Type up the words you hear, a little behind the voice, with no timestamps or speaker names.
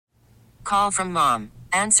call from mom.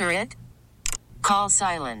 Answer it. Call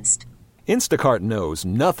silenced. Instacart knows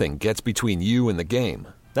nothing gets between you and the game.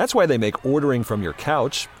 That's why they make ordering from your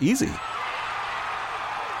couch easy.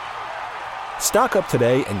 Stock up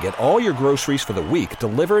today and get all your groceries for the week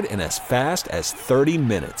delivered in as fast as 30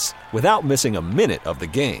 minutes without missing a minute of the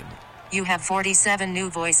game. You have 47 new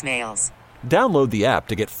voicemails. Download the app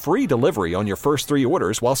to get free delivery on your first 3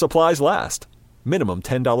 orders while supplies last. Minimum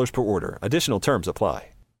 $10 per order. Additional terms apply.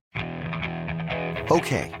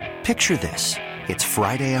 Okay, picture this. It's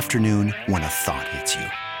Friday afternoon when a thought hits you.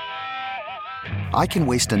 I can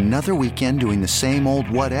waste another weekend doing the same old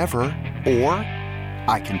whatever, or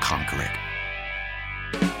I can conquer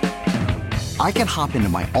it. I can hop into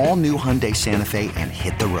my all-new Hyundai Santa Fe and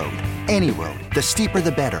hit the road. Any road. The steeper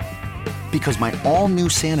the better. Because my all-new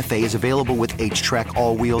Santa Fe is available with H-Track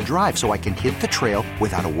all-wheel drive, so I can hit the trail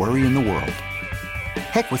without a worry in the world.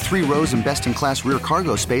 Heck, with 3 rows and best-in-class rear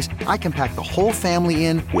cargo space, I can pack the whole family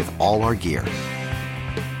in with all our gear.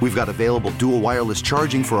 We've got available dual wireless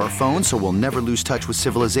charging for our phones, so we'll never lose touch with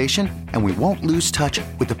civilization, and we won't lose touch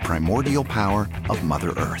with the primordial power of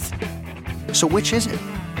Mother Earth. So which is it?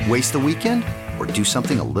 Waste the weekend or do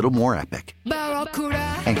something a little more epic?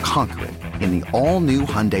 And conquer it in the all-new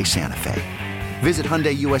Hyundai Santa Fe. Visit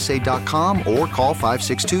HyundaiUSA.com or call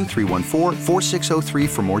 562-314-4603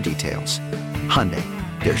 for more details. Hyundai,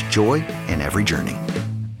 there's joy in every journey.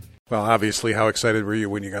 Well, obviously, how excited were you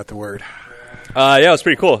when you got the word? Yeah, it was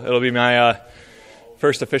pretty cool. It'll be my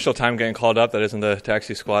first official time getting called up that isn't the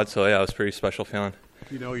taxi squad, so yeah, it was a pretty special feeling.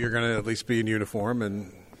 You know you're going to at least be in uniform,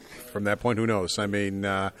 and from that point, who knows? I mean,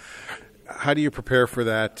 how do you prepare for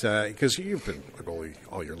that? Because you've been a goalie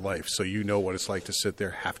all your life, so you know what it's like to sit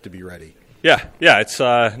there, have to be ready. Yeah, it's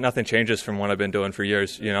nothing changes from what I've been doing for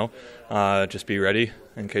years, you know. Just be ready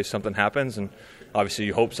in case something happens, and obviously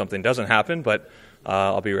you hope something doesn't happen, but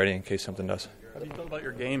I'll be ready in case something does. How do you feel about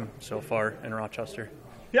your game so far in Rochester?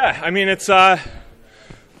 Yeah, I mean, it's I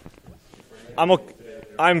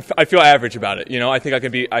feel average about it. You know, I think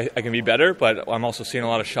I can be better, but I'm also seeing a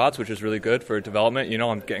lot of shots, which is really good for development. You know,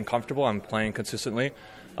 I'm getting comfortable. I'm playing consistently,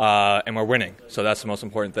 and we're winning. So that's the most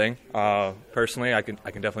important thing. Personally, I can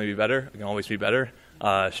definitely be better. I can always be better.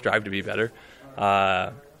 Strive to be better.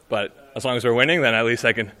 But as long as we're winning, then at least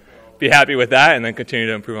I can be happy with that, and then continue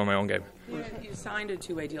to improve on my own game. You signed a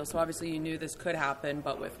 2-way deal, so obviously you knew this could happen,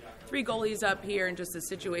 but with 3 goalies up here and just the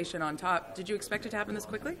situation on top, did you expect it to happen this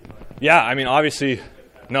quickly? Yeah, I mean, obviously,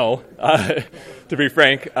 no. To be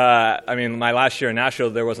frank, I mean, my last year in Nashville,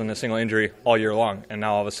 there wasn't a single injury all year long, and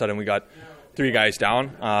now all of a sudden we got 3 guys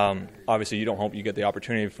down. Obviously, you don't hope you get the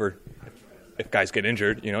opportunity for if guys get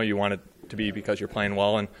injured. You know, you want it to be because you're playing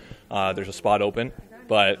well and there's a spot open.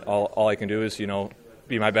 But all I can do is, you know,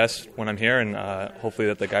 be my best when I'm here, and hopefully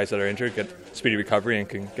that the guys that are injured get speedy recovery and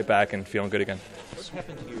can get back and feeling good again. What's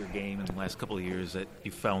happened to your game in the last couple of years that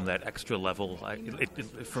you found that extra level?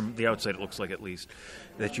 From the outside, it looks like at least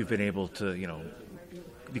that you've been able to, you know,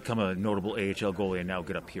 become a notable AHL goalie and now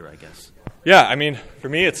get up here, I guess. Yeah, I mean, for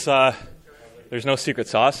me, it's there's no secret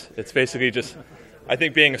sauce. It's basically just, I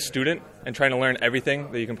think, being a student and trying to learn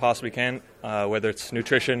everything that you can possibly can, whether it's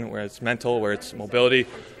nutrition, whether it's mental, whether it's mobility.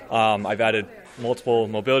 I've added multiple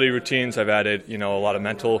mobility routines. I've added, you know, a lot of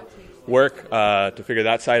mental work to figure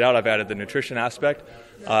that side out. I've added the nutrition aspect.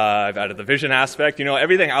 I've added the vision aspect. You know,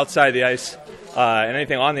 everything outside the ice and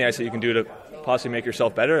anything on the ice that you can do to possibly make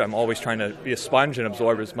yourself better. I'm always trying to be a sponge and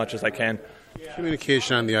absorb as much as I can.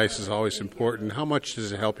 Communication on the ice is always important. How much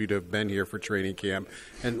does it help you to have been here for training camp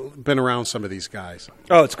and been around some of these guys?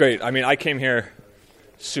 Oh, it's great. I mean, I came here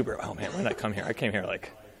when did I come here? I came here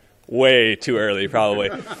like way too early, probably.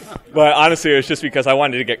 But honestly, it was just because I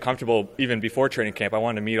wanted to get comfortable even before training camp. I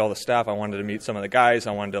wanted to meet all the staff. I wanted to meet some of the guys.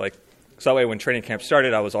 I wanted to, so that way when training camp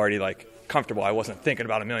started, I was already, comfortable. I wasn't thinking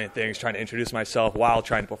about a million things, trying to introduce myself while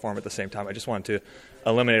trying to perform at the same time. I just wanted to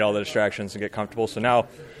eliminate all the distractions and get comfortable. So now,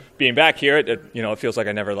 being back here, it feels like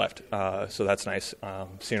I never left. So that's nice.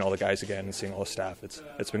 Seeing all the guys again and seeing all the staff,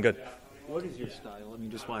 it's been good. What is your style? I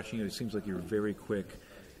mean, just watching you, it seems like you're very quick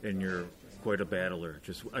and you're quite a battler.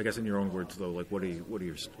 Just, I guess, in your own words, though,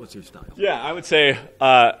 what's your style? Yeah, I would say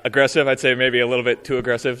aggressive. I'd say maybe a little bit too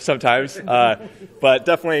aggressive sometimes, but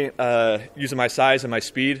definitely using my size and my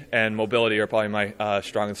speed and mobility are probably my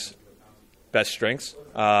best strengths.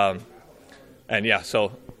 And yeah,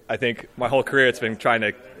 so I think my whole career it's been trying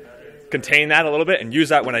to contain that a little bit and use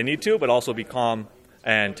that when I need to, but also be calm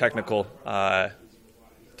and technical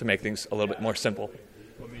to make things a little bit more simple.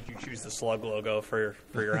 What made you choose the Slug logo for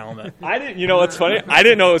your helmet? I didn't. You know what's funny? I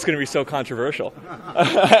didn't know it was going to be so controversial.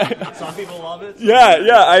 Some people love it. Yeah.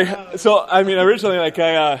 Originally,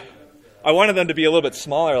 I wanted them to be a little bit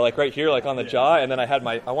smaller, like right here, like on the jaw, and then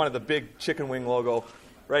I wanted the big chicken wing logo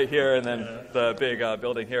right here, and then the big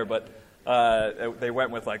building here, but they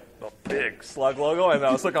went with like the big slug logo, and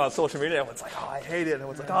I was looking on social media, and everyone's like, oh, I hate it, and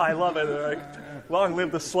everyone's like, oh, I love it, and they're like, long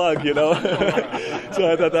live the slug, you know?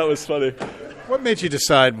 So I thought that was funny. What made you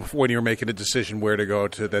decide when you were making a decision where to go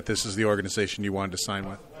to that this is the organization you wanted to sign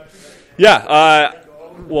with? Yeah,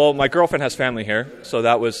 well, my girlfriend has family here, so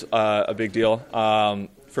that was a big deal.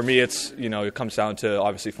 For me, it's, it comes down to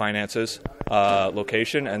obviously finances,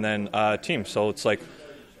 location, and then team. So it's like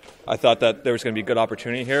I thought that there was going to be a good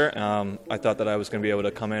opportunity here. I thought that I was going to be able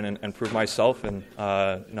to come in and prove myself, and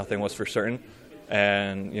nothing was for certain.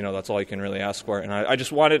 And, that's all you can really ask for. And I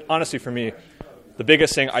just wanted, honestly, for me, the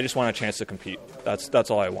biggest thing, I just want a chance to compete. That's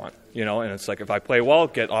all I want, and it's like if I play well,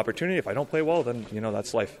 get opportunity. If I don't play well, then,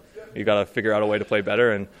 that's life. You got to figure out a way to play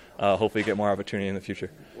better and hopefully get more opportunity in the future.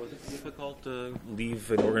 Was it difficult to leave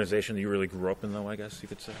an organization that you really grew up in, though, I guess you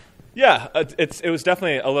could say? Yeah, it was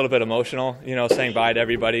definitely a little bit emotional, saying bye to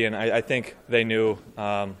everybody. And I think they knew,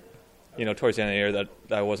 towards the end of the year that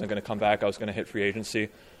I wasn't going to come back. I was going to hit free agency.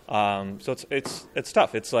 So it's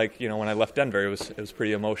tough. It's like, when I left Denver, it was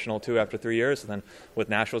pretty emotional, too, after 3 years. And then with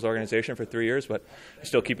Nashville's organization for 3 years. But I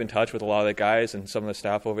still keep in touch with a lot of the guys and some of the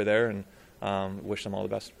staff over there, and wish them all the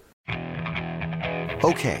best.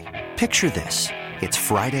 Okay, picture this. It's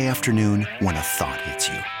Friday afternoon when a thought hits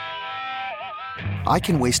you. I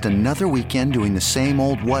can waste another weekend doing the same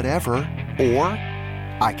old whatever, or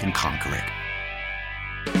I can conquer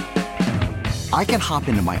it. I can hop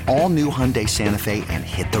into my all-new Hyundai Santa Fe and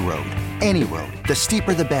hit the road. Any road. The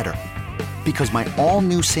steeper the better. Because my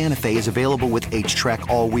all-new Santa Fe is available with H-Track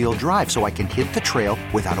all-wheel drive, so I can hit the trail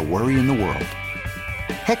without a worry in the world.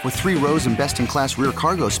 Heck, with 3 rows and best-in-class rear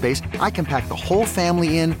cargo space, I can pack the whole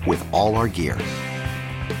family in with all our gear.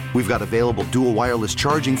 We've got available dual wireless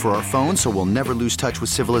charging for our phones, so we'll never lose touch with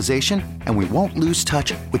civilization, and we won't lose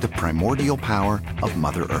touch with the primordial power of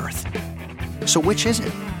Mother Earth. So which is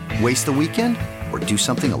it? Waste the weekend or do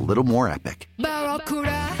something a little more epic?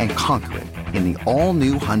 And conquer it in the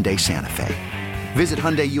all-new Hyundai Santa Fe. Visit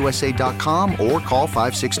HyundaiUSA.com or call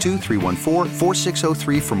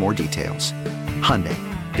 562-314-4603 for more details. Hyundai,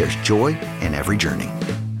 there's joy in every journey.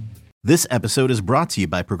 This episode is brought to you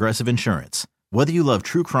by Progressive Insurance. Whether you love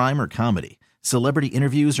true crime or comedy, celebrity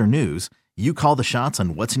interviews or news, you call the shots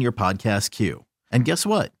on what's in your podcast queue. And guess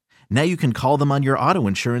what? Now you can call them on your auto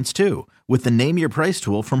insurance too with the Name Your Price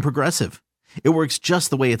tool from Progressive. It works just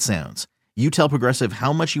the way it sounds. You tell Progressive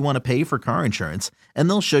how much you want to pay for car insurance, and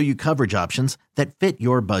they'll show you coverage options that fit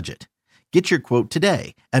your budget. Get your quote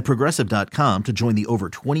today at Progressive.com to join the over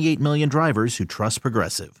 28 million drivers who trust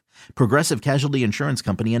Progressive. Progressive Casualty Insurance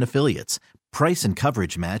Company and Affiliates. Price and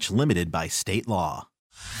coverage match limited by state law.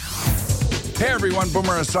 Hey everyone,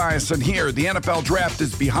 Boomer Esiason here. The NFL Draft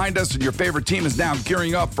is behind us and your favorite team is now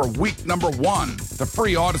gearing up for week number 1. The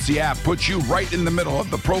free Odyssey app puts you right in the middle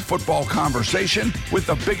of the pro football conversation with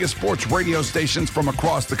the biggest sports radio stations from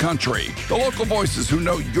across the country. The local voices who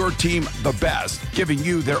know your team the best, giving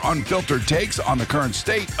you their unfiltered takes on the current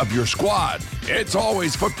state of your squad. It's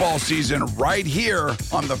always football season right here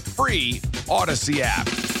on the free Odyssey app.